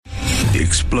the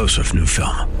explosive new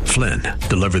film, Flynn,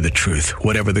 Deliver the Truth,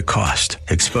 Whatever the Cost,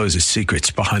 exposes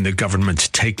secrets behind the government's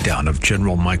takedown of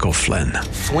General Michael Flynn.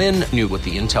 Flynn knew what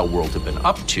the intel world had been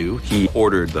up to. He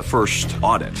ordered the first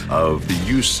audit of the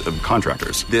use of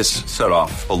contractors. This set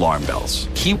off alarm bells.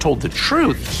 He told the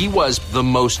truth. He was the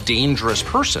most dangerous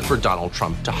person for Donald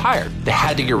Trump to hire. They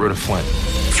had to get rid of Flynn.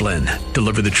 Flynn,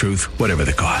 Deliver the Truth, Whatever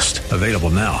the Cost. Available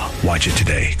now. Watch it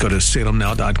today. Go to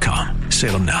salemnow.com.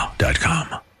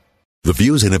 salemnow.com. The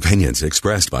views and opinions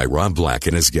expressed by Rob Black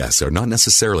and his guests are not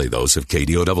necessarily those of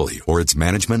KDOW or its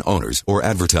management, owners, or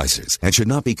advertisers and should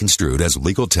not be construed as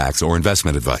legal, tax, or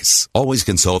investment advice. Always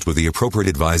consult with the appropriate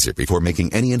advisor before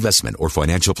making any investment or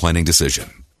financial planning decision.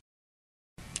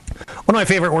 One of my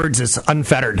favorite words is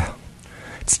unfettered.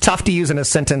 It's tough to use in a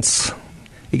sentence.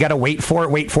 You got to wait for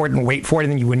it, and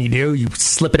then when you do, you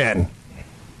slip it in.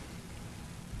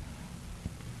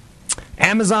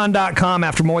 Amazon.com,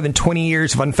 after more than 20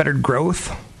 years of unfettered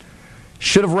growth,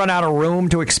 should have run out of room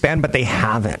to expand, but they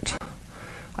haven't.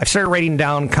 I've started writing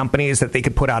down companies that they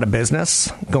could put out of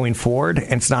business going forward,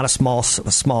 and it's not a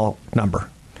small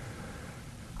number.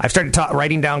 I've started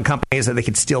writing down companies that they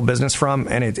could steal business from,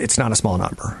 and it's not a small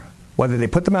number. Whether they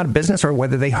put them out of business or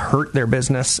whether they hurt their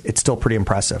business, it's still pretty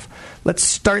impressive. Let's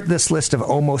start this list of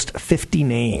almost 50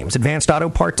 names. Advanced Auto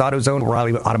Parts, AutoZone,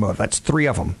 O'Reilly Automotive. That's 3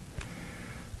 of them.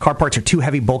 Car parts are too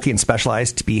heavy, bulky, and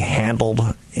specialized to be handled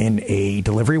in a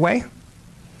delivery way.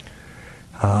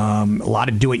 A lot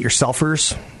of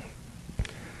do-it-yourselfers.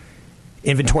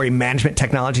 Inventory management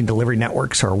technology and delivery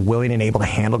networks are willing and able to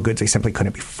handle goods they simply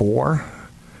couldn't before.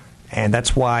 And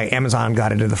that's why Amazon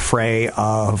got into the fray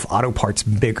of auto parts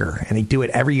bigger. And they do it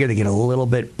every year. They get a little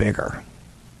bit bigger.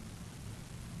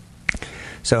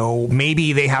 So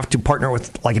maybe they have to partner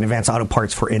with like an Advanced Auto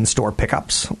Parts for in-store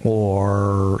pickups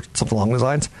or something along those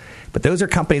lines. But those are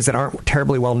companies that aren't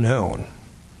terribly well known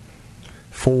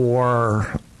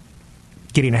for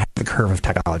getting ahead of the curve of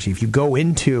technology. If you go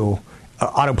into an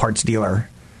auto parts dealer,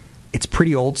 it's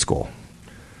pretty old school.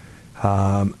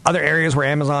 Other areas where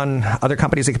Amazon, other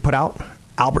companies they could put out,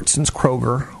 Albertsons,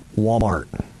 Kroger, Walmart,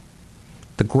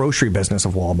 the grocery business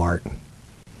of Walmart.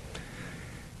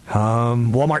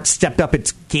 Walmart stepped up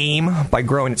its game by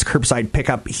growing its curbside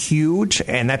pickup huge,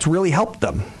 and that's really helped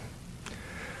them.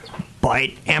 But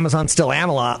Amazon's still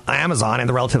Amazon, and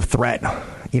the relative threat,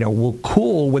 will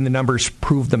cool when the numbers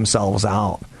prove themselves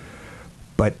out.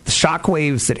 But the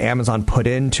shockwaves that Amazon put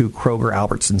into Kroger,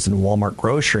 Albertsons, and Walmart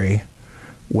grocery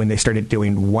when they started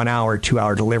doing 1 hour, 2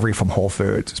 hour delivery from Whole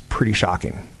Foods is pretty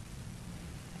shocking.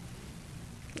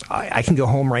 I can go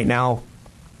home right now,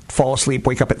 fall asleep,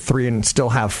 wake up at 3, and still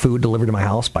have food delivered to my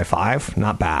house by 5.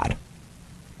 Not bad.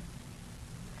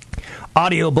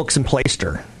 Audiobooks and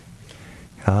Playster.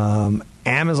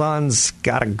 Amazon's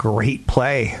got a great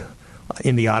play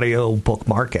in the audiobook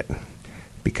market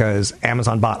because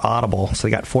Amazon bought Audible, so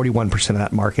they got 41% of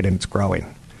that market, and it's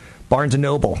growing. Barnes &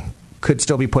 Noble could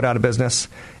still be put out of business,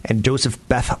 and Joseph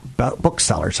Beth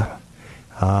booksellers.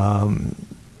 All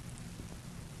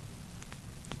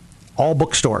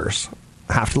bookstores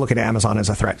have to look at Amazon as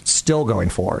a threat, still going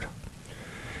forward.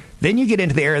 Then you get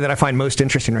into the area that I find most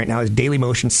interesting right now is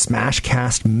Dailymotion,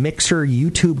 Smashcast, Mixer,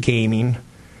 YouTube gaming.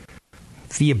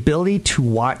 The ability to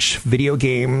watch video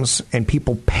games and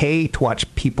people pay to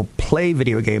watch people play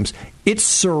video games. It's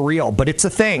surreal, but it's a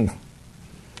thing.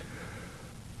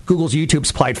 Google's YouTube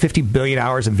supplied 50 billion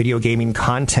hours of video gaming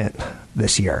content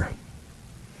this year.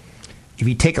 If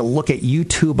you take a look at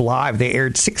YouTube Live, they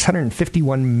aired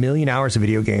 651 million hours of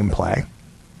video game play.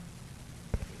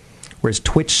 Whereas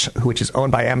Twitch, which is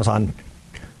owned by Amazon,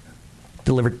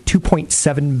 delivered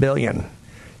 2.7 billion.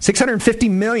 650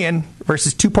 million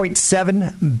versus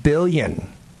 2.7 billion.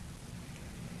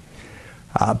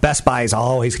 Best Buy is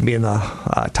always going to be in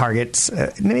the targets.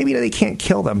 Maybe they can't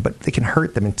kill them, but they can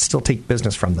hurt them and still take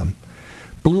business from them.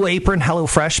 Blue Apron,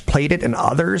 HelloFresh, Played It, and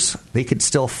others, they could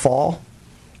still fall,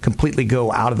 completely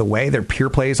go out of the way. They're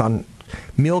pure plays on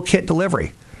meal kit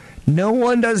delivery. No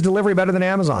one does delivery better than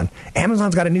Amazon.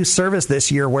 Amazon's got a new service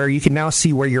this year where you can now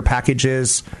see where your package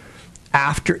is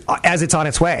as it's on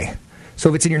its way. So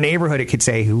if it's in your neighborhood, it could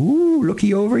say, ooh,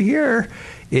 looky over here.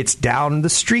 It's down the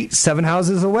street, 7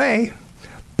 houses away.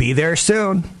 Be there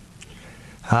soon.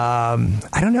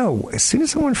 I don't know. As soon as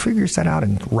someone figures that out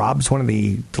and robs one of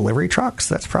the delivery trucks,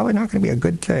 that's probably not going to be a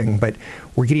good thing. But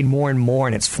we're getting more and more,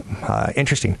 and it's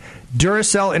interesting.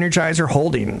 Duracell Energizer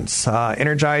Holdings.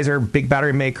 Energizer, big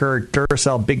battery maker.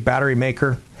 Duracell, big battery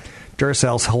maker.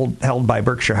 Duracell's held by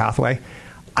Berkshire Hathaway.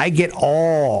 I get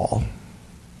all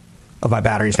of my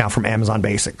batteries now from Amazon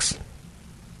Basics.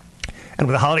 And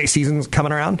with the holiday seasons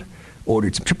coming around,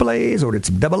 Ordered some AAAs, ordered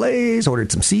some AA's,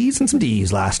 ordered some C's and some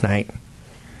D's last night.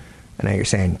 And now you're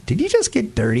saying, did you just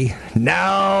get dirty?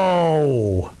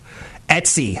 No!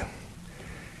 Etsy.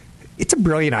 It's a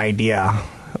brilliant idea,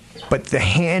 but the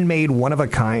handmade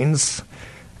one-of-a-kinds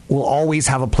will always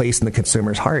have a place in the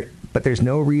consumer's heart. But there's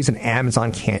no reason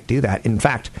Amazon can't do that. In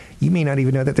fact, you may not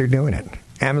even know that they're doing it.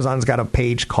 Amazon's got a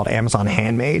page called Amazon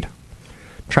Handmade,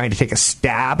 trying to take a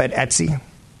stab at Etsy.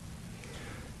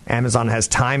 Amazon has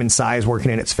time and size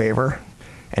working in its favor,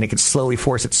 and it could slowly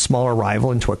force its smaller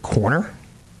rival into a corner.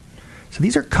 So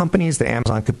these are companies that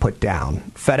Amazon could put down.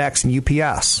 FedEx and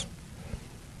UPS.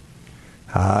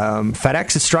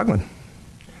 FedEx is struggling.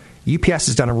 UPS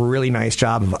has done a really nice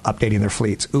job of updating their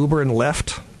fleets. Uber and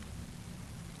Lyft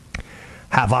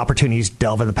have opportunities to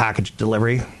delve into package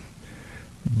delivery,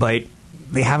 but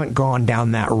they haven't gone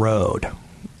down that road.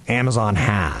 Amazon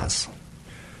has.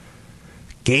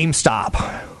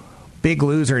 GameStop, big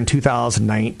loser in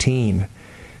 2019.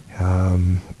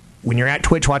 When you're at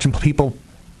Twitch watching people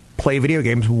play video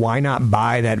games, why not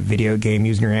buy that video game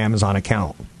using your Amazon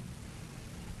account?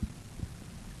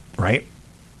 Right?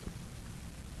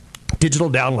 Digital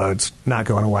downloads, not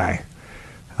going away.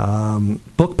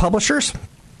 Book publishers,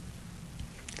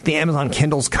 the Amazon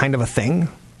Kindle's kind of a thing,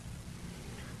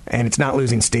 and it's not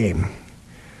losing steam.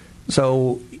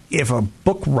 So if a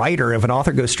book writer, if an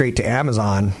author goes straight to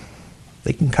Amazon,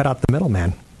 they can cut out the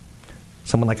middleman.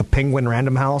 Someone like a Penguin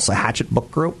Random House, a Hachette Book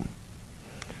Group.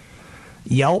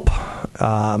 Yelp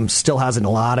still has a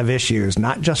lot of issues,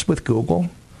 not just with Google,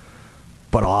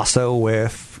 but also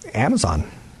with Amazon.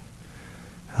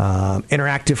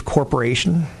 Interactive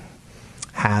Corporation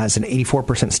has an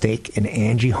 84% stake in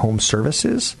Angie Home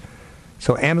Services.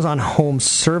 So Amazon Home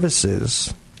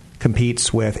Services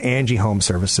competes with Angie Home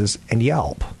Services and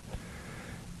Yelp.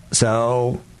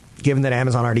 So given that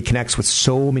Amazon already connects with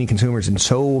so many consumers in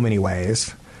so many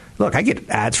ways, look, I get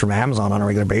ads from Amazon on a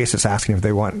regular basis asking if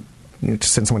they want to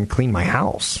send someone to clean my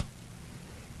house.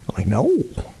 I'm like, no.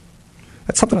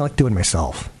 That's something I like doing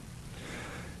myself.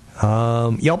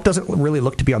 Yelp doesn't really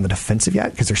look to be on the defensive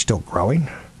yet because they're still growing,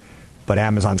 but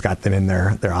Amazon's got them in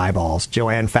their eyeballs.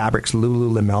 Joann Fabrics,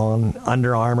 Lululemon,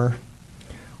 Under Armour,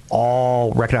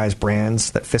 all recognized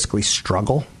brands that fiscally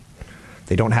struggle.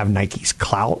 They don't have Nike's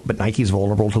clout, but Nike's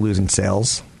vulnerable to losing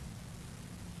sales.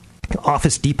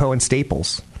 Office Depot and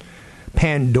Staples.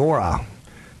 Pandora,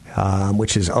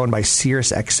 which is owned by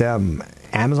SiriusXM.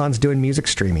 Amazon's doing music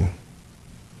streaming.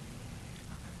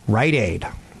 Rite Aid.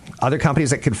 Other companies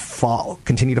that could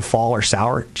continue to fall or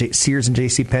sour, Sears and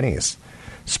JCPenney's.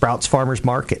 Sprouts Farmers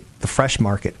Market, The Fresh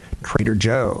Market, Trader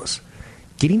Joe's.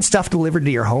 Getting stuff delivered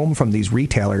to your home from these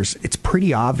retailers, it's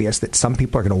pretty obvious that some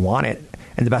people are going to want it.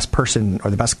 And the best person or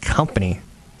the best company,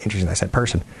 interesting I said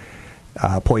person,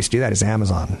 poised to do that is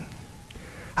Amazon.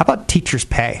 How about teachers'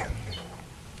 pay?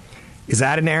 Is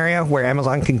that an area where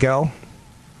Amazon can go?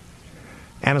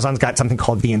 Amazon's got something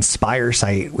called the Inspire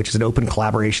site, which is an open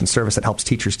collaboration service that helps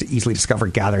teachers to easily discover,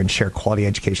 gather, and share quality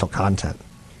educational content.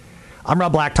 I'm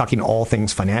Rob Black, talking all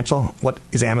things financial. What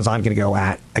is Amazon going to go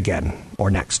at again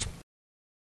or next?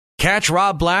 Catch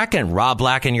Rob Black and Rob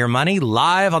Black and Your Money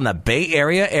live on the Bay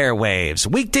Area airwaves,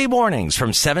 weekday mornings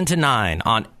from 7 to 9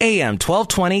 on AM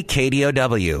 1220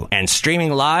 KDOW and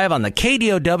streaming live on the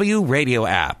KDOW radio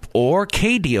app or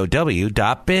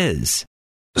KDOW.biz.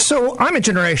 So I'm a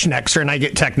Generation Xer and I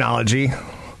get technology.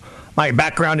 My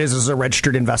background is as a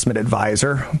registered investment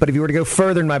advisor, but if you were to go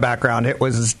further in my background, it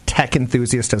was as a tech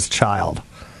enthusiast as a child.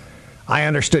 I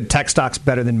understood tech stocks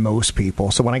better than most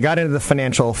people. So when I got into the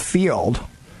financial field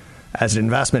as an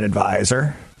investment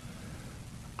advisor,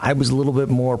 I was a little bit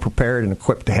more prepared and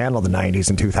equipped to handle the 90s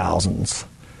and 2000s.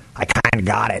 I kind of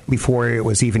got it before it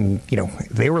was even,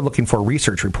 they were looking for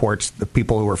research reports. The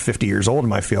people who were 50 years old in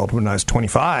my field when I was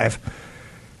 25,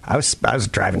 I was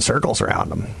driving circles around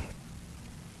them.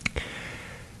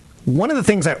 One of the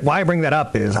things why I bring that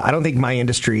up is I don't think my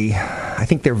industry, I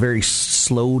think they're very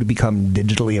slow to become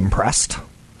digitally impressed.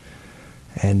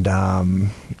 And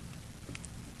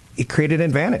it created an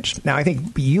advantage. Now, I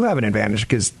think you have an advantage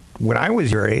because when I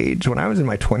was your age, when I was in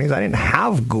my 20s, I didn't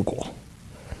have Google.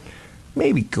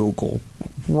 Maybe Google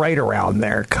right around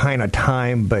there kind of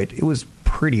time, but it was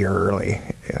pretty early.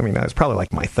 I mean, I was probably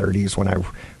like my 30s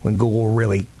when Google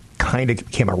really kind of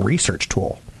became a research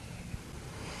tool.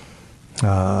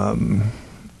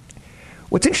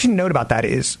 What's interesting to note about that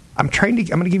is I'm going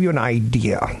to give you an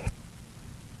idea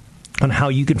on how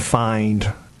you can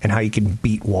find and how you can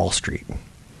beat Wall Street.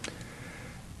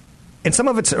 And some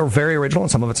of it's very original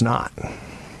and some of it's not.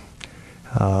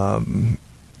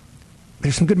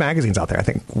 There's some good magazines out there. I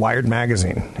think Wired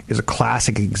Magazine is a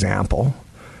classic example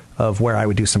of where I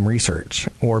would do some research,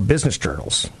 or business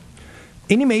journals.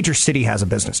 Any major city has a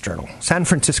business journal. San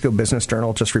Francisco Business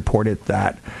Journal just reported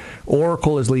that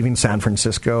Oracle is leaving San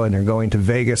Francisco and they're going to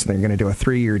Vegas, and they're going to do a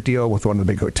 3-year deal with one of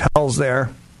the big hotels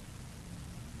there.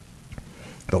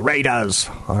 The Raiders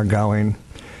are going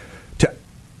to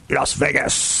Las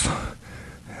Vegas.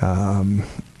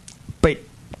 But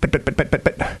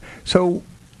so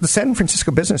the San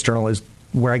Francisco Business Journal is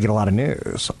where I get a lot of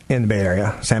news in the Bay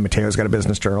Area. San Mateo's got a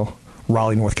business journal.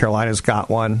 Raleigh, North Carolina's got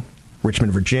one.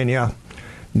 Richmond, Virginia.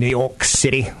 New York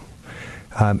City.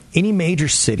 Any major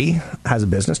city has a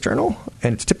business journal,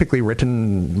 and it's typically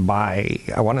written by,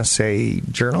 I want to say,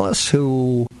 journalists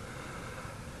who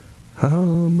they're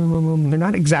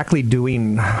not exactly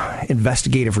doing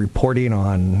investigative reporting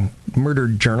on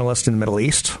murdered journalists in the Middle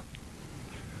East.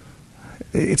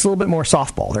 It's a little bit more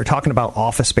softball. They're talking about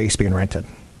office space being rented.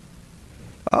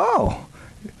 Oh,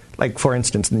 like, for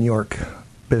instance, the New York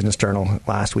Business Journal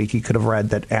last week, you could have read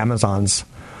that Amazon's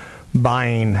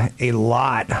buying a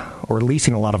lot or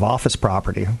leasing a lot of office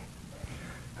property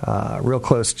real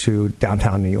close to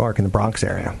downtown New York in the Bronx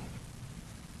area,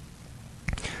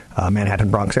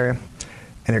 Manhattan, Bronx area.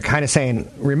 And they're kind of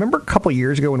saying, remember a couple of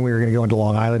years ago when we were going to go into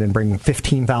Long Island and bring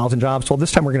 15,000 jobs? Well,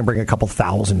 this time we're going to bring a couple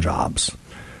thousand jobs.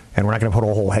 And we're not going to put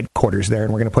a whole headquarters there,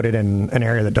 and we're going to put it in an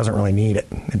area that doesn't really need it.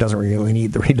 It doesn't really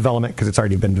need the redevelopment because it's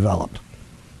already been developed.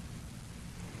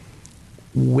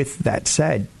 With that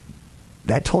said,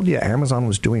 that told you Amazon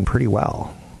was doing pretty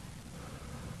well.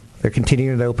 They're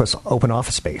continuing to open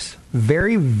office space.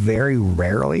 Very, very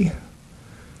rarely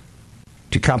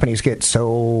do companies get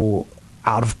so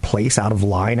out of place, out of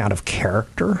line, out of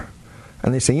character,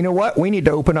 and they say, you know what, we need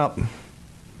to open up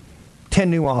 10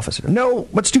 new offices. No,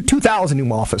 let's do 2,000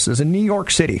 new offices in New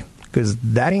York City, because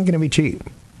that ain't going to be cheap.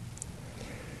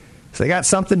 So they got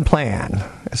something planned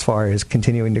as far as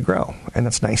continuing to grow, and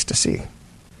that's nice to see.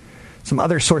 Some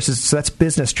other sources, so that's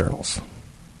business journals.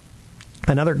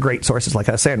 Another great source is, like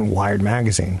I said, Wired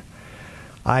Magazine.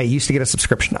 I used to get a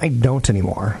subscription. I don't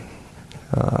anymore.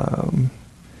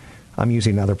 I'm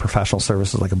using other professional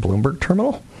services like a Bloomberg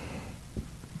terminal.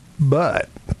 But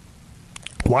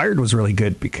Wired was really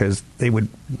good because they would...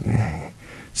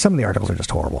 Some of the articles are just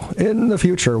horrible. In the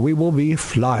future, we will be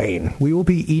flying. We will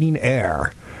be eating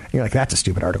air. And you're like, that's a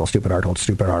stupid article, stupid article,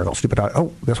 stupid article, stupid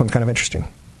article. Oh, this one's kind of interesting.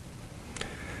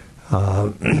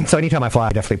 So anytime I fly,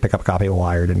 I definitely pick up a copy of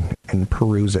Wired and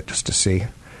peruse it just to see.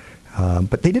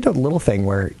 But they did a little thing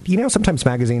where, you know, sometimes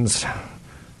magazines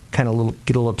kind of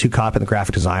get a little too caught up in the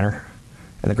graphic designer.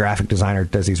 And the graphic designer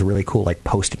does these really cool, like,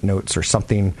 Post-it notes or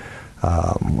something,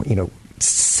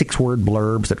 6-word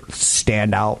blurbs that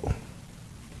stand out.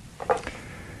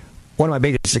 One of my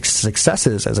biggest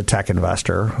successes as a tech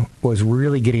investor was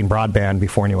really getting broadband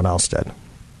before anyone else did.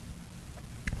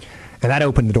 And that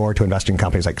opened the door to investing in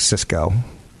companies like Cisco,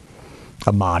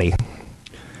 Amati,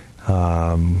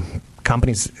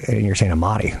 companies, and you're saying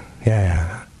Amati.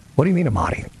 Yeah. What do you mean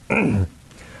Amati?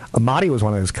 Amati was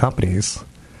one of those companies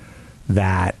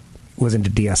that was into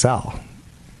DSL.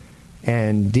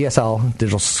 And DSL,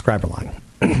 digital subscriber line.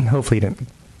 Hopefully you didn't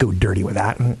go dirty with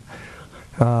that.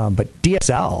 But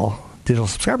DSL, digital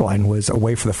subscriber line, was a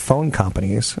way for the phone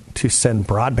companies to send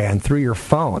broadband through your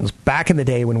phones back in the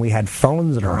day when we had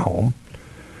phones in our home.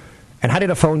 And how did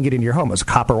a phone get into your home? It was a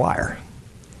copper wire.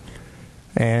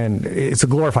 And it's a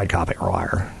glorified copper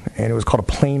wire. And it was called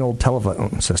a plain old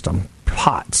telephone system,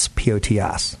 POTS,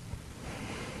 P-O-T-S.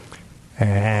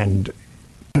 And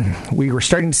we were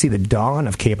starting to see the dawn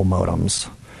of cable modems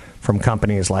from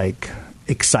companies like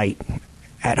Excite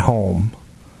at home.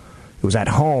 It was at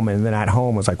home, and then at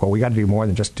home was like, well, we got to do more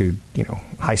than just do,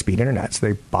 high-speed internet. So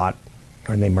they bought,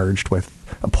 and they merged with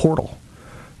a portal.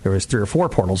 There was 3 or 4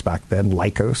 portals back then: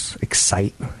 Lycos,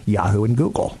 Excite, Yahoo, and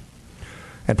Google.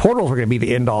 And portals were going to be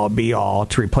the end-all, be-all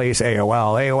to replace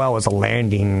AOL. AOL was a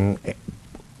landing,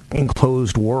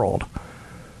 enclosed world.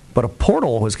 But a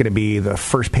portal was going to be the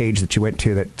first page that you went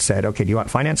to that said, okay, do you want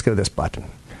finance? Go to this button. Do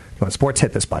you want sports?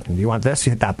 Hit this button. Do you want this?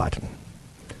 You hit that button.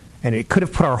 And it could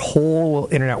have put our whole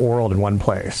internet world in one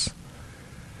place.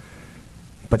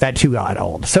 But that too got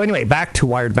old. So anyway, back to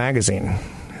Wired Magazine.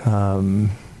 There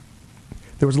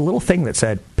was a little thing that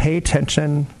said, pay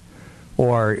attention,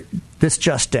 or this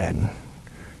just in.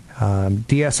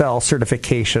 DSL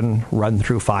certification run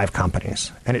through 5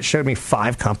 companies. And it showed me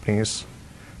 5 companies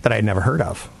that I had never heard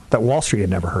of, that Wall Street had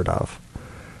never heard of.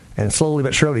 And slowly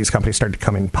but surely, these companies started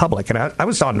coming public. And I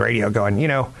was on the radio going,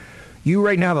 you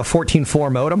right now have a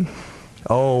 14.4 modem.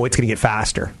 Oh, it's going to get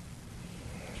faster.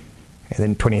 And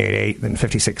then 28.8, then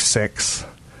 56.6.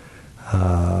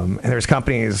 And there's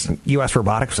companies, U.S.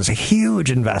 Robotics was a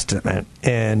huge investment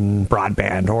in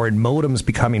broadband or in modems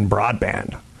becoming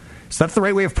broadband. Is that the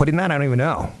right way of putting that? I don't even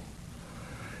know.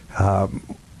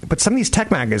 But some of these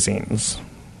tech magazines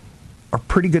are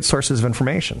pretty good sources of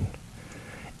information.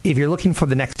 If you're looking for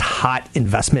the next hot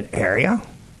investment area,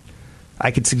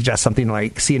 I could suggest something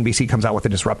like CNBC comes out with a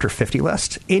Disruptor 50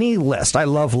 list. Any list. I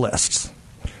love lists.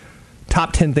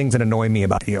 Top 10 things that annoy me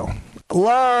about you.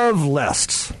 Love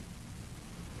lists.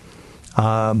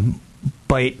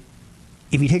 But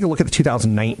if you take a look at the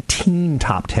 2019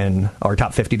 top 10 or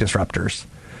top 50 disruptors,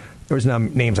 there was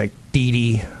names like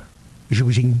Didi,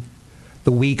 Zhujing,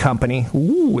 the We Company.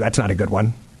 Ooh, that's not a good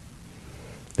one.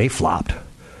 They flopped.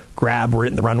 Grab, we're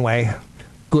in the runway.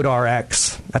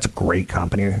 GoodRx, that's a great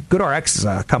company. GoodRx is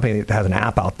a company that has an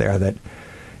app out there that,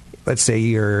 let's say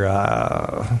you're,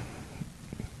 I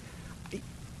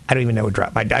don't even know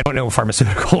I don't know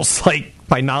pharmaceuticals. Like,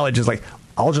 my knowledge is like,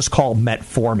 I'll just call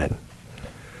metformin.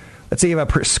 Let's say you have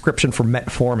a prescription for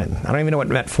metformin. I don't even know what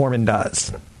metformin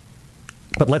does.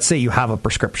 But let's say you have a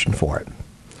prescription for it.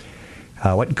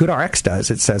 What GoodRx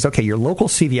does, it says, okay, your local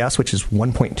CVS, which is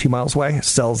 1.2 miles away,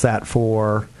 sells that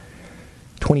for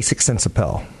 26 cents a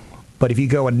pill. But if you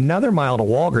go another mile to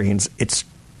Walgreens, it's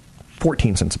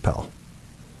 14 cents a pill.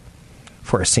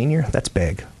 For a senior, that's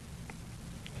big.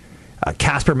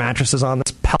 Casper mattress is on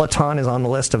this. Peloton is on the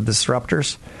list of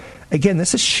disruptors. Again,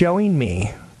 this is showing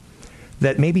me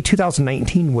that maybe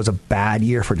 2019 was a bad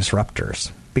year for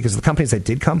disruptors because the companies that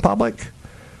did come public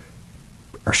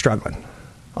are struggling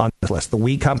on this list. The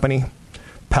We Company,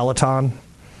 Peloton,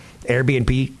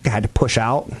 Airbnb had to push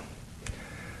out.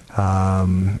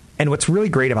 And what's really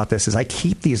great about this is I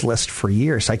keep these lists for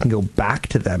years so I can go back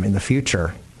to them in the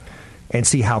future and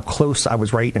see how close I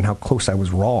was right and how close I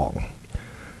was wrong.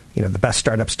 You know, the best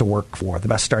startups to work for, the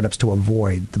best startups to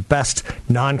avoid, the best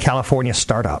non-California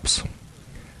startups.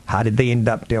 How did they end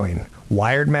up doing?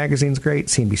 Wired magazine's great.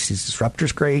 CNBC's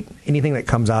Disruptor's great. Anything that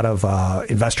comes out of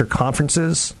investor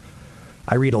conferences.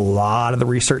 I read a lot of the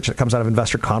research that comes out of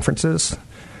investor conferences.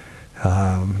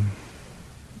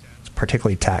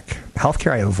 Particularly tech.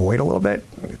 Healthcare I avoid a little bit.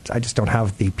 I just don't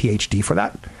have the PhD for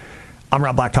that. I'm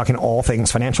Rob Black, talking all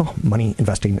things financial, money,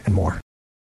 investing, and more.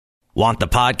 Want the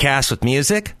podcast with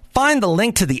music? Find the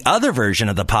link to the other version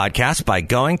of the podcast by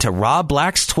going to Rob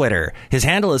Black's Twitter. His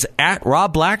handle is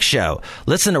 @RobBlackShow.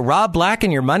 Listen to Rob Black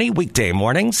and Your Money weekday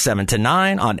mornings, 7 to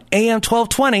 9 on AM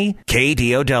 1220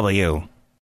 KDOW.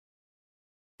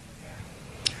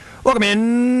 Welcome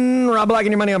in, Rob Black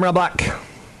and Your Money. I'm Rob Black.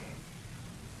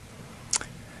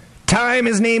 Time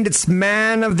has named its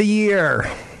Man of the Year.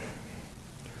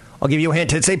 I'll give you a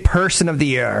hint. It's a Person of the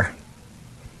Year.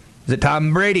 Is it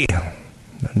Tom Brady?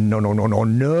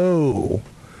 No.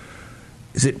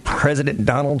 Is it President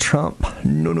Donald Trump?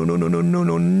 No.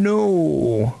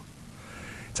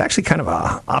 It's actually kind of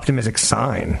an optimistic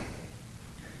sign.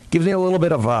 Gives me a little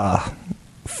bit of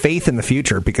faith in the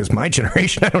future because my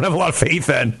generation, I don't have a lot of faith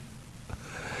in.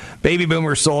 Baby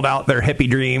boomers sold out their hippie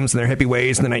dreams and their hippie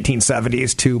ways in the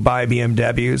 1970s to buy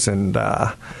BMWs and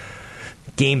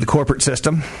game the corporate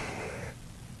system.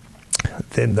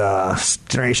 Then the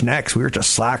Generation X, we were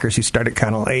just slackers who started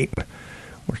kind of late.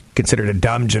 We're considered a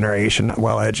dumb generation, not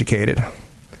well-educated.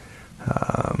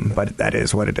 But that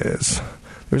is what it is.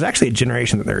 There was actually a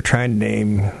generation that they were trying to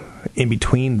name in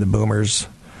between the boomers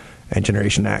and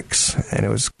Generation X, and it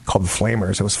was called the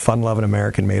Flamers. It was fun-loving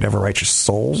American made ever righteous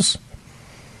souls.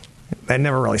 That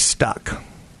never really stuck.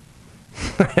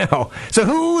 I know. So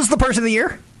who's the Person of the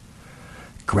Year?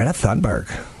 Greta Thunberg.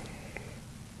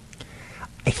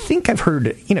 I think I've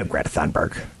heard, Greta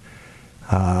Thunberg.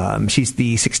 She's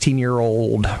the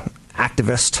 16-year-old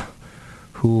activist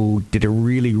who did a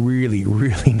really, really,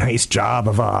 really nice job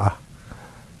of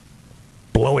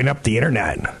blowing up the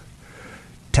internet,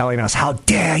 telling us, how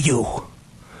dare you?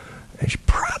 And she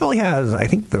probably has, I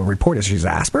think the report is she's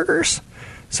Asperger's.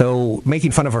 So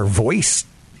making fun of her voice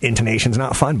intonation is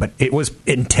not fun, but it was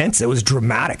intense. It was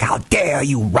dramatic. How dare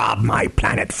you rob my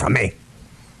planet from me?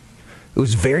 It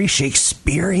was very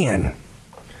Shakespearean. It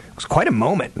was quite a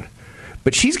moment.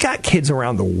 But she's got kids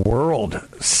around the world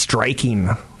striking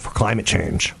for climate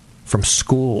change from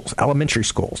schools, elementary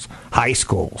schools, high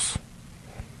schools.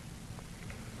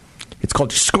 It's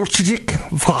called Skolstrike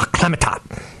för klimatet.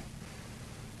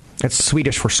 It's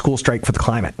Swedish for school strike for the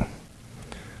climate.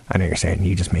 I know you're saying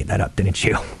you just made that up, didn't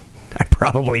you? I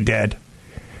probably did.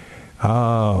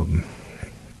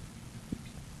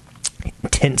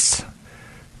 Tense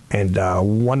and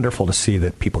wonderful to see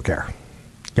that people care.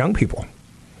 Young people.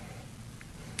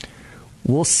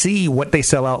 We'll see what they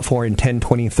sell out for in 10,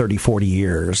 20, 30, 40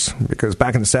 years. Because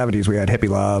back in the 70s, we had hippie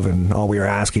love, and all we were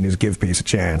asking is give peace a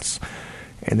chance.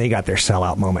 And they got their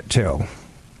sellout moment, too.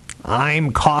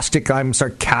 I'm caustic, I'm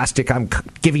sarcastic, I'm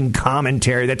giving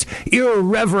commentary that's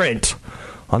irreverent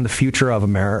on the future of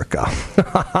America.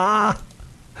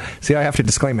 See, I have to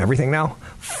disclaim everything now?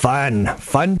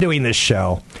 Fun doing this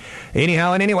show.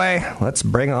 Anyhow and anyway, let's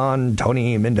bring on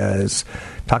Tony Mendez,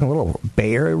 talking a little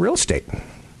Bay Area real estate.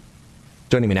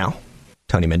 Joining me now,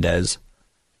 Tony Mendez,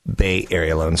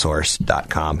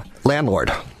 BayAreaLoanSource.com.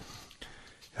 Landlord.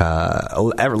 A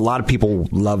lot of people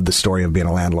love the story of being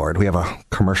a landlord. We have a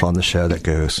commercial on the show that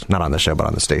goes, not on the show, but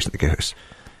on the station that goes,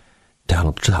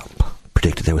 Donald Trump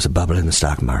predicted there was a bubble in the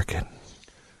stock market.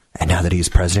 And now that he's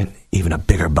president, even a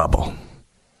bigger bubble.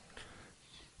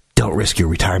 Don't risk your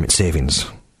retirement savings.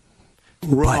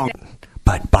 Wrong.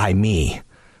 But buy me.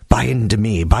 Buy into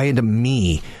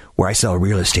me, where I sell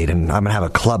real estate, and I'm going to have a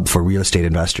club for real estate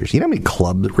investors. You know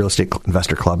how many real estate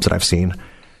investor clubs that I've seen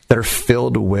that are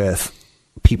filled with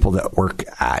people that work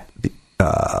at the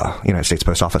United States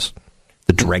Post Office,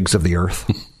 the dregs of the earth.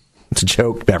 It's a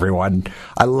joke to everyone.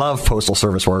 I love postal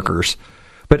service workers.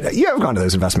 But you have gone to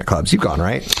those investment clubs. You've gone,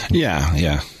 right?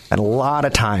 Yeah. And a lot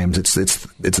of times it's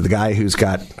the guy who's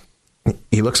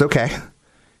he looks okay.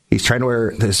 He's trying to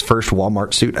wear his first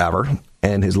Walmart suit ever,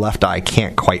 and his left eye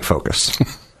can't quite focus.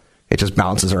 It just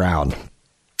bounces around.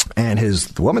 And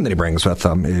the woman that he brings with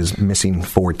him is missing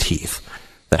 4 teeth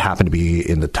that happen to be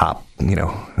in the top,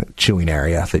 chewing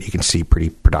area that you can see pretty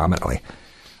predominantly.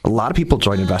 A lot of people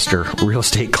join investor real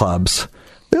estate clubs.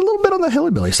 They're a little bit on the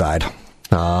hillbilly side,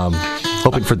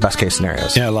 hoping for the best case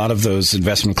scenarios. Yeah, a lot of those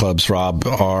investment clubs, Rob,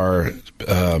 are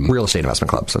real estate investment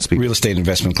clubs. Real estate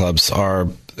investment clubs are,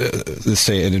 let's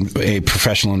say, a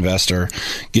professional investor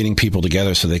getting people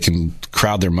together so they can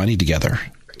crowd their money together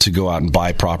to go out and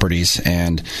buy properties,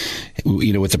 and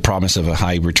with the promise of a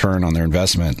high return on their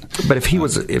investment. But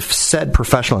if said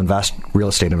professional real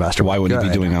estate investor, why would he be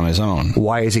doing it on his own?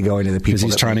 Why is he going to the people? Because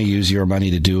he's trying to use your money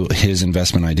to do his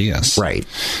investment ideas. Right.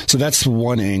 So that's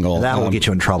one angle. That will get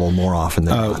you in trouble more often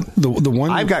than not. The one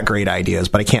I've got great ideas,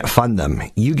 but I can't fund them.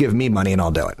 You give me money and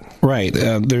I'll do it. Right.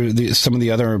 Some of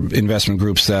the other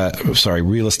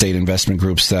real estate investment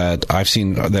groups that I've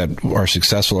seen that are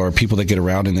successful are people that get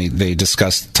around and they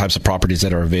discuss types of properties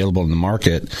that are available in the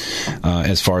market,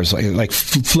 as far as like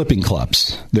flipping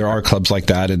clubs. There are clubs like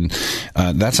that, and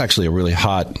that's actually a really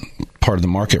hot part of the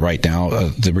market right now.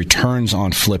 The returns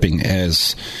on flipping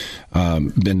hasn't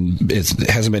been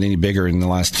any bigger in the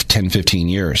last 10, 15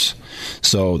 years.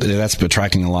 So that's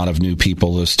attracting a lot of new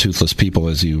people, those toothless people,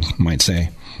 as you might say.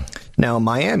 Now,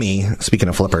 Miami, speaking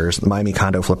of flippers, the Miami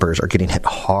condo flippers are getting hit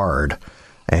hard,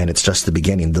 and it's just the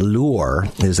beginning. The lure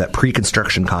is that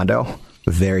pre-construction condo,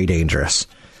 very dangerous.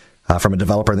 From a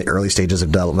developer in the early stages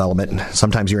of development,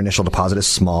 sometimes your initial deposit is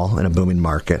small in a booming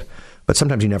market, but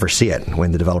sometimes you never see it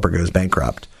when the developer goes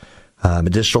bankrupt.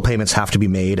 Additional payments have to be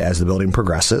made as the building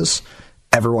progresses.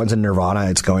 Everyone's in nirvana.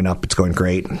 It's going up. It's going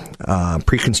great.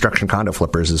 Pre-construction condo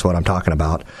flippers is what I'm talking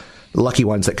about. The lucky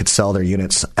ones that could sell their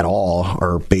units at all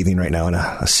are bathing right now in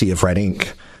a sea of red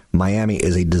ink. Miami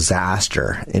is a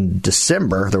disaster. In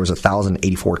December, there was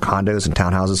 1,084 condos and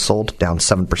townhouses sold, down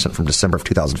 7% from December of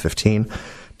 2015,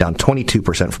 down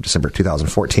 22% from December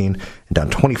 2014, and down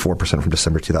 24% from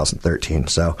December 2013.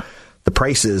 So the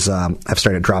prices have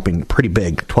started dropping pretty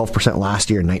big, 12% last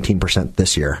year and 19%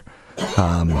 this year.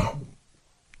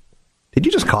 Did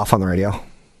you just cough on the radio?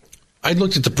 I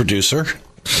looked at the producer.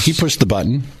 He pushed the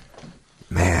button.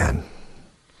 Man,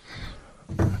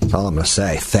 that's all I'm going to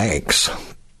say. Thanks.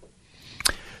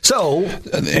 So,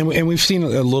 and we've seen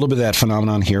a little bit of that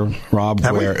phenomenon here, Rob.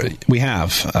 We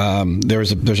have.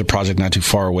 There's a project not too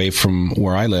far away from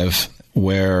where I live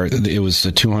where it was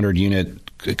a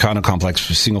 200-unit condo complex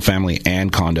for single family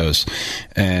and condos.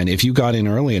 And if you got in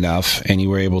early enough and you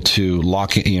were able to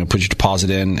lock in, put your deposit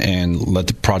in and let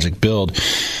the project build,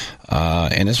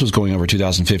 and this was going over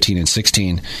 2015 and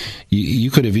 16, you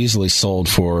could have easily sold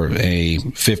for a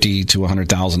 $50,000 to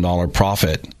 $100,000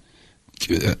 profit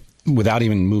without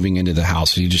even moving into the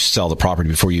house. You just sell the property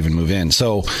before you even move in.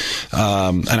 So,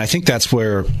 and I think that's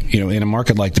where, in a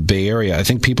market like the Bay Area, I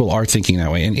think people are thinking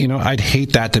that way. And, I'd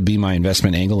hate that to be my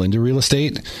investment angle into real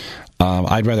estate.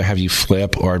 I'd rather have you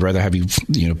flip, or I'd rather have you,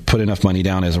 put enough money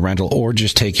down as a rental, or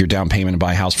just take your down payment and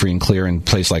buy a house free and clear in a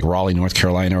place like Raleigh, North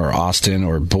Carolina, or Austin,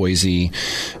 or Boise,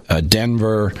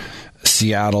 Denver,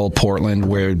 Seattle, Portland,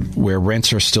 where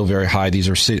rents are still very high. These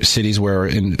are cities where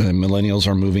millennials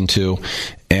are moving to,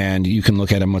 and you can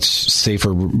look at a much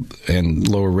safer and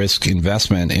lower risk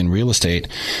investment in real estate.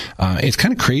 It's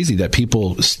kind of crazy that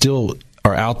people still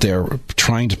are out there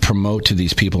trying to promote to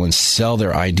these people and sell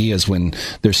their ideas when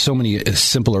there's so many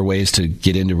simpler ways to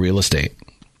get into real estate.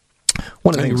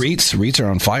 One of the things, REITs are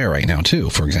on fire right now too,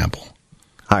 for example.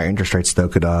 Higher interest rates, though,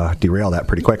 could derail that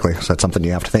pretty quickly. So that's something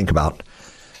you have to think about.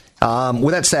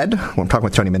 With that said, I'm talking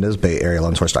with Tony Mendez,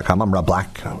 BayAreaLoanSource.com. I'm Rob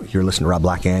Black. You're listening to Rob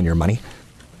Black and Your Money.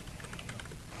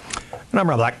 And I'm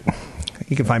Rob Black.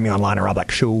 You can find me online at Rob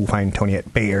Black Show. Find Tony at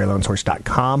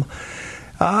BayAreaLoanSource.com.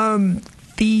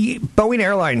 The Boeing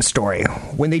Airlines story,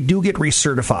 when they do get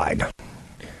recertified,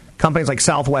 companies like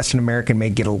Southwest and American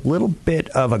may get a little bit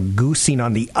of a goosing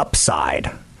on the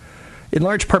upside, in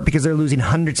large part because they're losing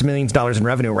hundreds of millions of dollars in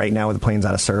revenue right now with the planes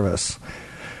out of service.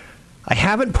 I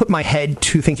haven't put my head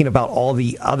to thinking about all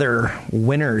the other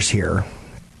winners here,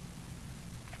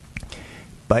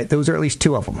 but those are at least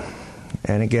two of them.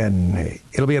 And again,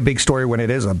 it'll be a big story when it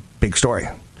is a big story.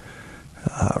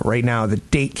 Right now, the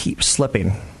date keeps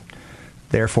slipping.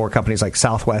 Therefore, companies like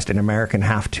Southwest and American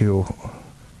have to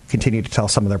continue to tell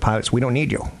some of their pilots, we don't need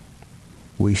you.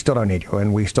 We still don't need you,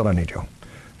 and we still don't need you.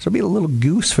 So it'll be a little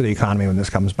goose for the economy when this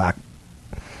comes back,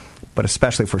 but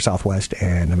especially for Southwest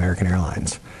and American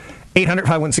Airlines.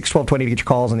 800-516-1220 to get your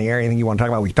calls in the area. Anything you want to talk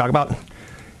about, we can talk about.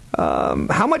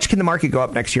 How much can the market go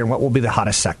up next year, and what will be the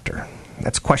hottest sector?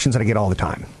 That's questions that I get all the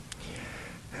time.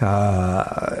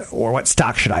 Or what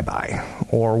stock should I buy?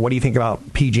 Or what do you think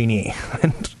about PG&E?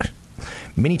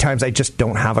 Many times I just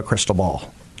don't have a crystal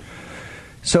ball.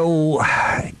 So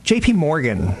JP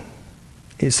Morgan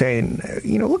is saying,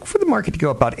 look for the market to go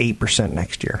about 8%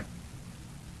 next year.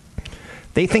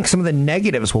 They think some of the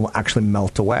negatives will actually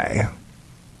melt away.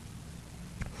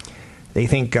 They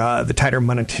think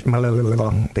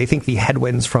the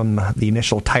headwinds from the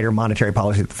initial tighter monetary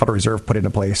policy that the Federal Reserve put into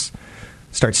place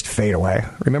starts to fade away.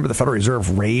 Remember, the Federal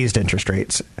Reserve raised interest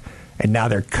rates, and now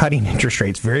they're cutting interest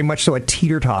rates, very much so a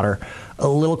teeter-totter, a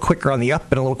little quicker on the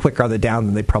up and a little quicker on the down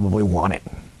than they probably want it.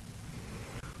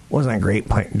 Wasn't that great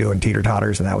doing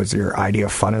teeter-totters, and that was your idea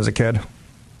of fun as a kid?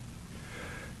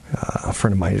 A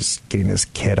friend of mine is getting this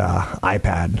kid an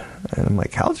iPad, and I'm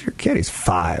like, how's your kid? He's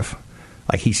 5.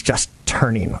 Like, he's just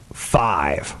turning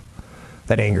 5.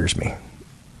 That angers me.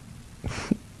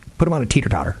 Put him on a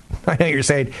teeter-totter. I know you're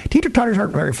saying, teeter-totters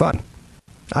aren't very fun.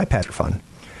 iPads are fun.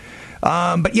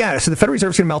 But yeah, so the Federal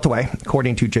Reserve is going to melt away,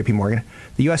 according to JP Morgan.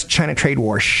 The U.S.-China trade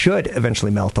war should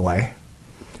eventually melt away.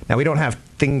 Now, we don't have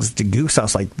things to goose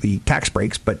us like the tax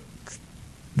breaks, but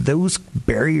those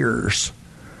barriers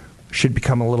should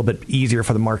become a little bit easier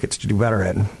for the markets to do better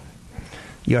in.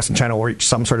 U.S. and China will reach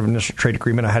some sort of initial trade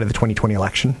agreement ahead of the 2020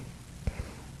 election,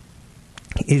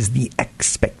 is the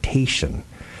expectation.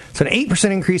 So an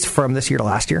 8% increase from this year to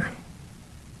last year.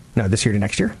 No, this year to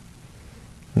next year.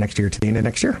 Next year to the end of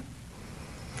next year.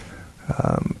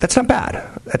 That's not bad.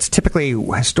 That's typically,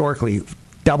 historically,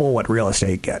 double what real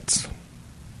estate gets.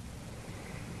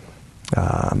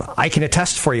 I can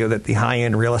attest for you that the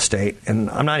high-end real estate, and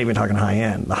I'm not even talking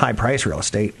high-end, the high-price real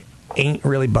estate ain't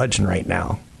really budging right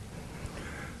now.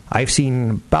 I've seen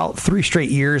about 3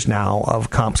 straight years now of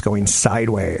comps going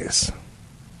sideways.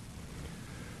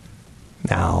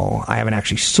 Now, I haven't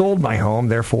actually sold my home,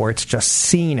 therefore it's just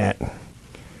seen it.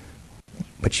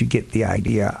 But you get the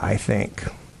idea, I think.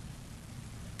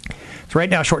 So right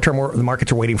now, short-term, the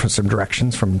markets are waiting for some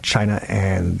directions from China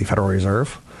and the Federal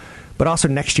Reserve. But also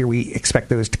next year, we expect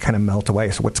those to kind of melt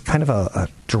away. So what's kind of a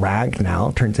drag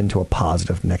now turns into a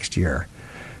positive next year.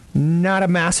 Not a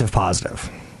massive positive.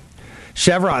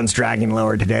 Chevron's dragging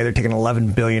lower today. They're taking an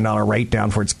 $11 billion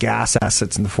write-down for its gas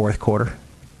assets in the fourth quarter.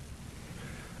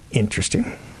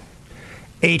 Interesting.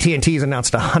 AT&T's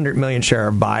announced a 100 million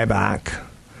share buyback.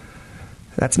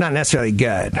 That's not necessarily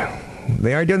good.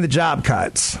 They are doing the job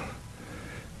cuts.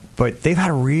 But they've had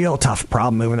a real tough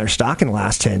problem moving their stock in the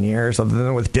last 10 years, other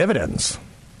than with dividends.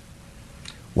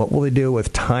 What will they do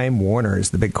with Time Warner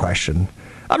is the big question.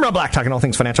 I'm Rob Black, talking all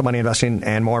things financial, money, investing,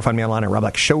 and more. Find me online at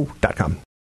robblackshow.com.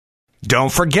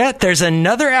 Don't forget, there's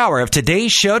another hour of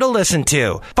today's show to listen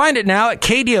to. Find it now at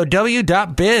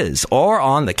KDOW.biz or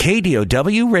on the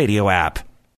KDOW radio app.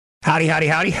 Howdy, howdy,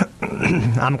 howdy.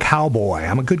 I'm a cowboy.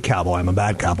 I'm a good cowboy. I'm a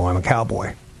bad cowboy. I'm a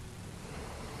cowboy.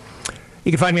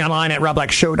 You can find me online at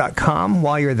robblackshow.com.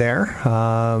 While you're there,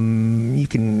 you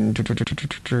can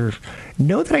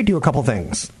know that I do a couple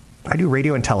things. I do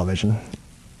radio and television.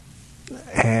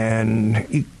 And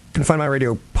you can find my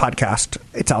radio podcast.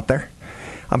 It's out there.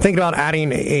 I'm thinking about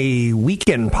adding a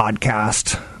weekend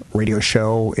podcast radio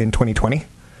show in 2020.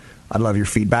 I'd love your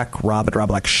feedback, rob at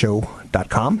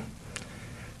robblackshow.com.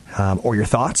 Or your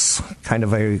thoughts. Kind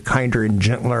of a kinder and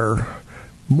gentler,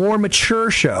 more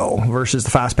mature show versus the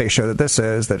fast-paced show that this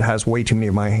is, that has way too many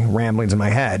of my ramblings in my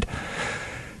head.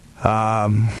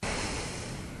 But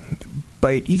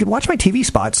you can watch my TV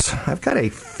spots. I've got a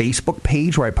Facebook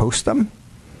page where I post them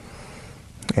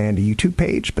and a YouTube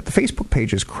page. But the Facebook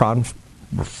page is Cron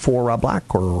for Rob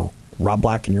Black or Rob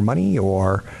Black and Your Money,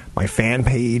 or my fan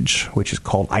page, which is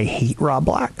called I Hate Rob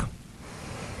Black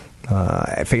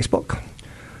at Facebook.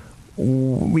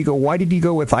 We go, why did you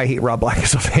go with I Hate Rob Black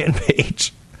as a fan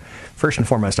page? First and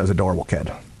foremost, I was an adorable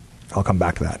kid. I'll come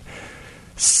back to that.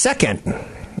 Second,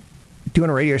 doing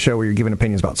a radio show where you're giving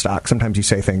opinions about stock, sometimes you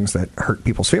say things that hurt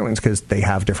people's feelings because they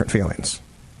have different feelings.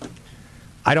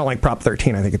 I don't like Prop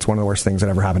 13. I think it's one of the worst things that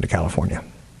ever happened to California.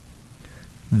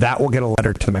 That will get a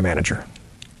letter to my manager.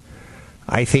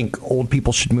 I think old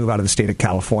people should move out of the state of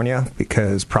California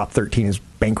because Prop 13 is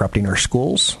bankrupting our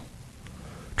schools.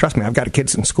 Trust me, I've got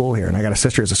kids in school here, and I got a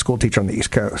sister as a school teacher on the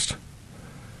East Coast.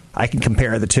 I can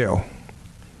compare the two.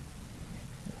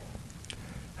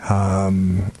 I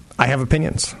have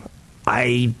opinions.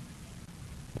 I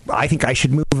think I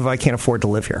should move if I can't afford to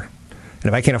live here. And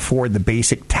if I can't afford the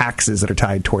basic taxes that are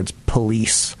tied towards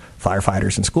police,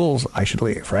 firefighters, and schools, I should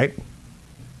leave, right?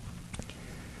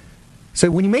 So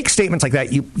when you make statements like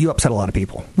that, you upset a lot of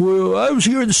people. Well, I was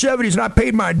here in the 70s and I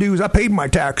paid my dues. I paid my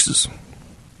taxes.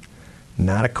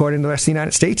 Not according to the rest of the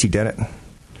United States, you didn't.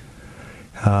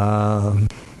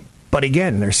 But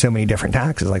again, there's so many different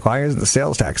taxes. Like, why isn't the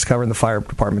sales tax covering the fire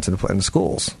departments and the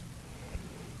schools?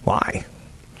 Why?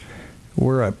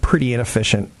 We're pretty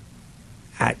inefficient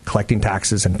at collecting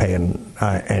taxes and paying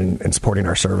and supporting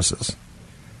our services.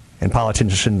 And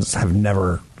politicians have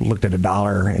never looked at a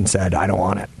dollar and said, I don't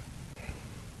want it.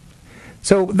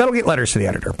 So that'll get letters to the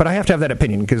editor. But I have to have that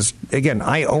opinion because, again,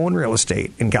 I own real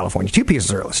estate in California, 2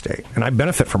 pieces of real estate. And I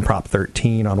benefit from Prop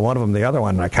 13 on one of them. The other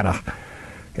one, it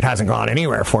hasn't gone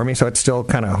anywhere for me, so it's still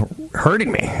kind of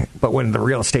hurting me. But when the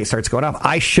real estate starts going up,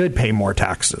 I should pay more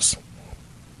taxes.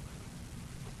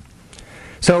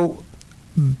 So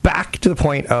back to the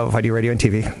point of I do radio and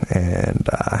TV, and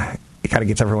it kind of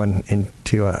gets everyone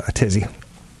into a tizzy.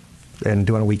 And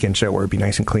doing a weekend show where it'd be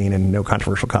nice and clean and no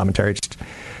controversial commentary, just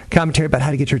commentary about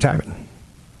how to get your retirement.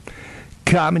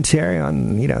 Commentary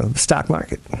on, the stock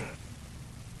market.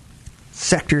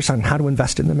 Sectors on how to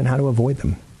invest in them and how to avoid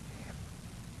them.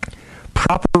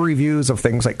 Proper reviews of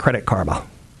things like Credit Karma.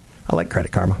 I like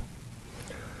Credit Karma.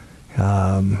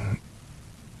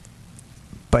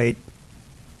 But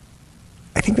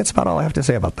I think that's about all I have to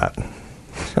say about that.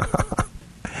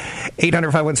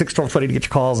 800-516-1220 to get your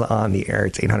calls on the air.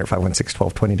 It's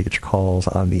 800-516-1220 to get your calls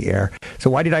on the air. So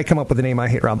why did I come up with the name I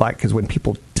Hate Rob Black? Because when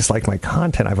people dislike my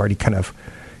content, I've already kind of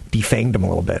defanged them a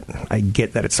little bit. I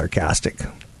get that it's sarcastic.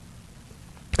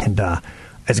 And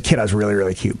as a kid, I was really,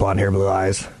 really cute. Blonde hair, blue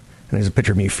eyes. And there's a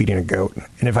picture of me feeding a goat.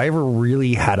 And if I ever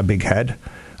really had a big head,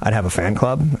 I'd have a fan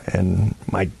club. And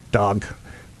my dog,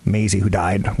 Maisie, who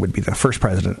died, would be the first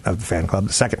president of the fan club.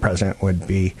 The second president would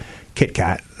be Kit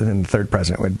Kat. And then the third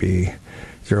president would be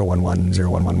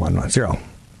 011011110.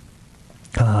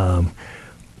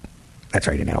 That's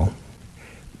right,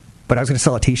 But I was going to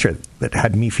sell a T-shirt that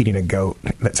had me feeding a goat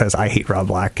that says, I hate Rob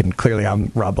Black. And clearly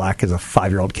I'm Rob Black as a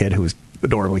 5-year-old kid who was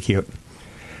adorably cute.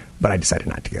 But I decided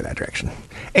not to go that direction.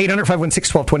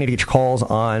 800-516-1220 to get your calls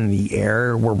on the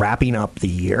air. We're wrapping up the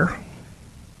year.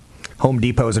 Home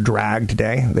Depot is a drag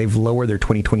today. They've lowered their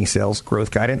 2020 sales growth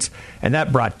guidance, and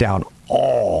that brought down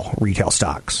all retail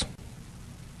stocks.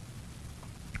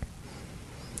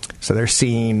 So they're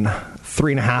seeing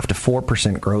 3.5% to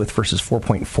 4% growth versus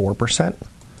 4.4%.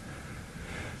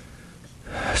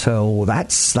 So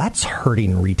that's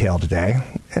hurting retail today.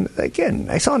 And again,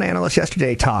 I saw an analyst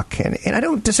yesterday talk, and I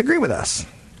don't disagree with us.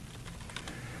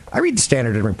 I read the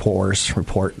Standard & Poor's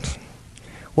report.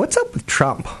 What's up with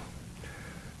Trump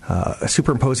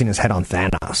superimposing his head on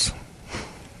Thanos?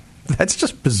 That's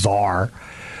just bizarre.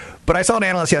 But I saw an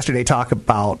analyst yesterday talk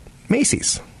about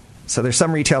Macy's. So there's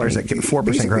some retailers that get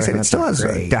 4% growth, and it still has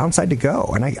a downside to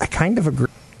go. And I kind of agree.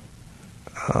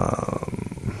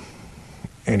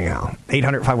 Anyhow,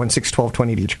 800-516-1220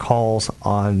 to get your calls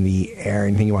on the air.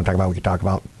 Anything you want to talk about, we can talk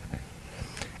about.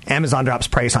 Amazon drops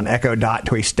price on Echo Dot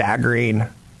to a staggering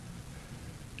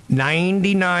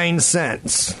 99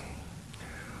 cents.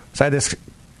 So I had this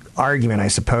argument, I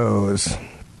suppose,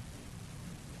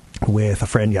 with a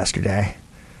friend yesterday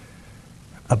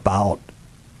about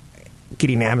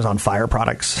getting Amazon Fire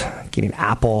products, getting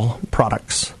Apple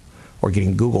products, or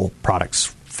getting Google products,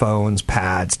 phones,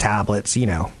 pads, tablets,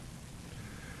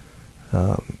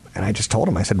 and I just told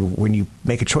him, I said, when you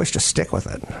make a choice, just stick with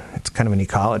it. It's kind of an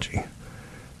ecology.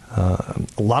 A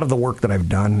lot of the work that I've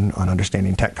done on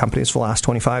understanding tech companies for the last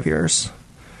 25 years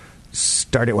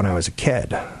started when I was a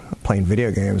kid, playing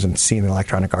video games and seeing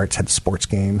Electronic Arts had sports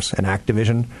games, and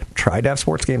Activision tried to have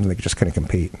sports games, and they just couldn't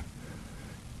compete.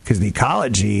 Because the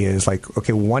ecology is like,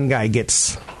 okay, one guy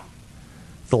gets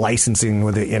the licensing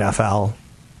with the NFL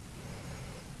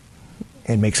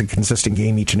and makes a consistent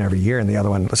game each and every year, and the other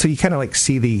one. So you kind of like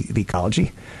see the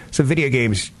ecology. So video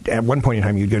games, at one point in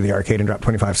time, you'd go to the arcade and drop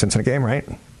 25 cents in a game, right?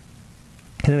 And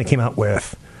then they came out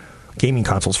with gaming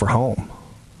consoles for home.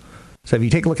 So if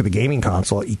you take a look at the gaming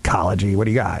console ecology, what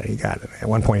do you got? You got, at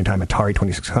one point in time, Atari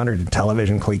 2600,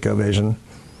 Intellivision, ColecoVision.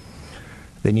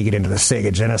 Then you get into the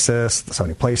Sega Genesis, the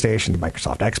Sony PlayStation, the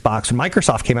Microsoft Xbox. When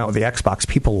Microsoft came out with the Xbox,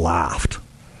 people laughed.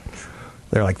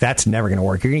 They're like, that's never going to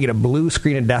work. You're going to get a blue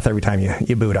screen of death every time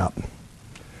you boot up.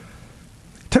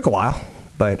 It took a while,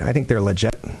 but I think they're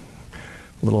legit.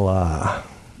 Little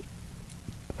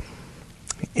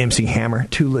MC Hammer,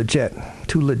 too legit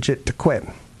to quit.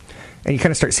 And you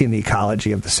kind of start seeing the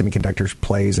ecology of the semiconductors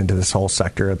plays into this whole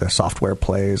sector. The software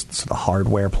plays, the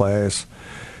hardware plays.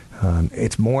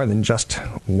 It's more than just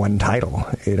one title.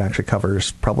 It actually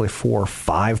covers probably 4 or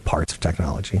 5 parts of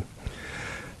technology.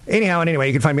 Anyhow and anyway,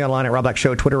 you can find me online at Rob Black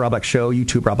Show, Twitter, Rob Black Show,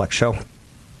 YouTube, Rob Black Show.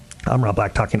 I'm Rob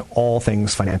Black, talking all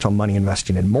things financial, money,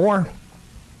 investing, and more.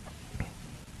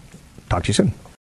 Talk to you soon.